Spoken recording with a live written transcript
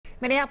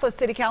Minneapolis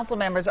City Council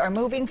members are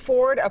moving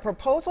forward a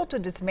proposal to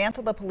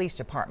dismantle the police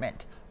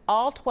department.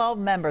 All 12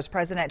 members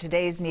present at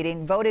today's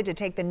meeting voted to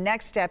take the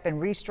next step in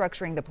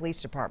restructuring the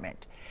police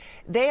department.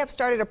 They have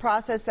started a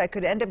process that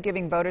could end up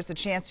giving voters a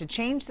chance to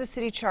change the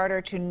city charter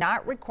to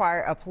not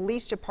require a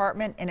police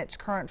department in its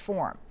current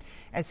form.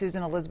 As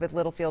Susan Elizabeth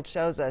Littlefield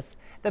shows us,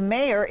 the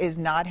mayor is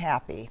not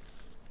happy.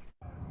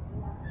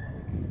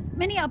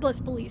 Minneapolis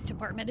Police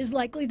Department is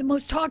likely the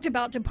most talked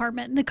about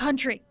department in the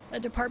country, a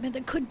department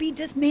that could be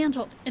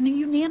dismantled. In a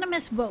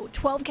unanimous vote,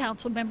 12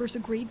 council members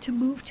agreed to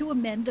move to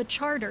amend the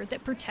charter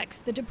that protects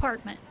the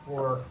department.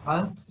 For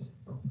us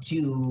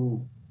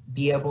to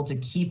be able to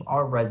keep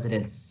our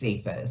residents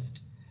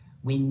safest,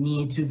 we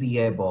need to be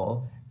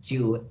able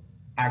to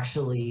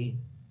actually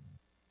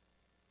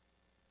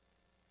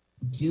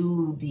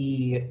do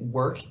the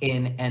work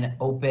in an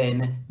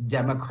open,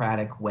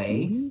 democratic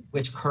way,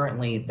 which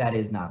currently that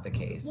is not the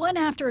case. One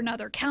after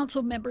another,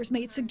 council members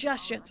made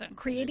suggestions on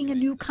creating a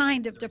new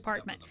kind of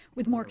department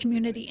with more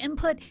community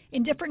input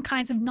in different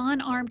kinds of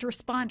non-armed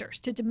responders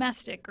to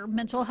domestic or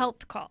mental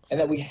health calls. And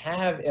that we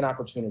have an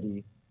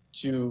opportunity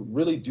to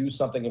really do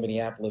something in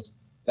Minneapolis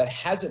that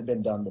hasn't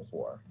been done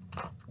before.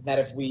 And that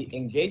if we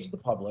engage the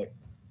public,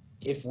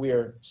 if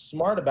we're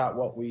smart about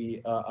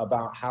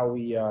about how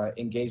we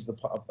engage the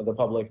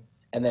public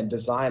and then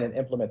design and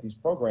implement these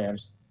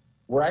programs,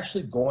 we're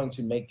actually going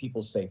to make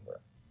people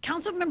safer.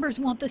 Council members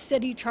want the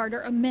city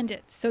charter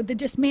amended so the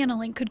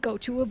dismantling could go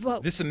to a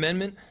vote. This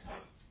amendment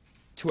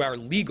to our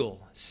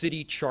legal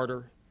city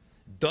charter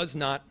does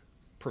not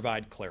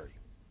provide clarity.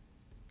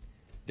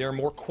 There are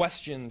more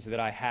questions that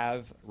I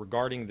have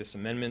regarding this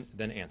amendment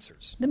than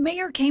answers. The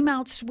mayor came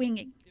out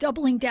swinging,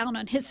 doubling down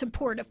on his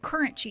support of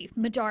current chief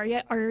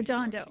Medaria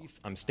Arredondo.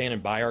 I'm standing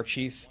by our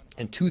chief,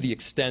 and to the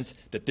extent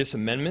that this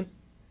amendment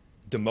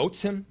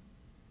demotes him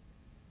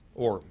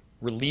or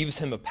relieves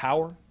him of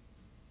power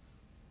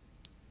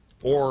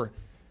or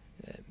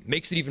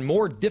makes it even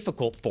more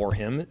difficult for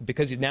him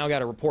because he's now got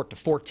to report to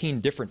 14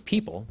 different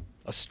people,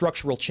 a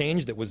structural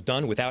change that was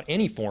done without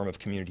any form of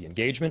community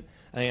engagement,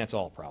 I think that's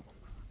all a problem.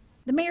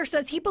 The mayor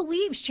says he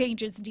believes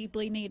change is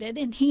deeply needed,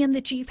 and he and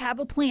the chief have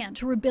a plan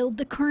to rebuild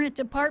the current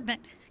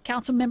department.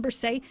 Council members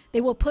say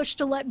they will push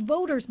to let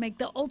voters make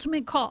the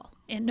ultimate call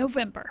in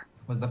November.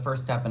 It was the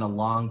first step in a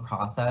long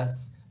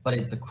process, but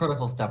it's a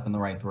critical step in the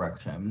right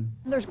direction.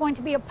 There's going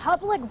to be a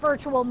public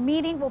virtual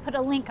meeting. We'll put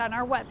a link on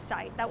our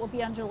website. That will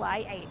be on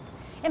July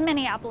 8th. In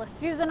Minneapolis,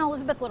 Susan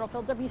Elizabeth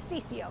Littlefield,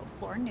 WCCO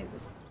 4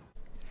 News.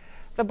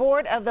 The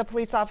board of the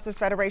Police Officers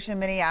Federation in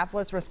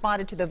Minneapolis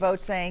responded to the vote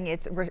saying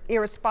it's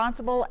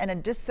irresponsible and a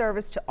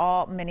disservice to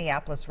all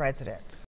Minneapolis residents.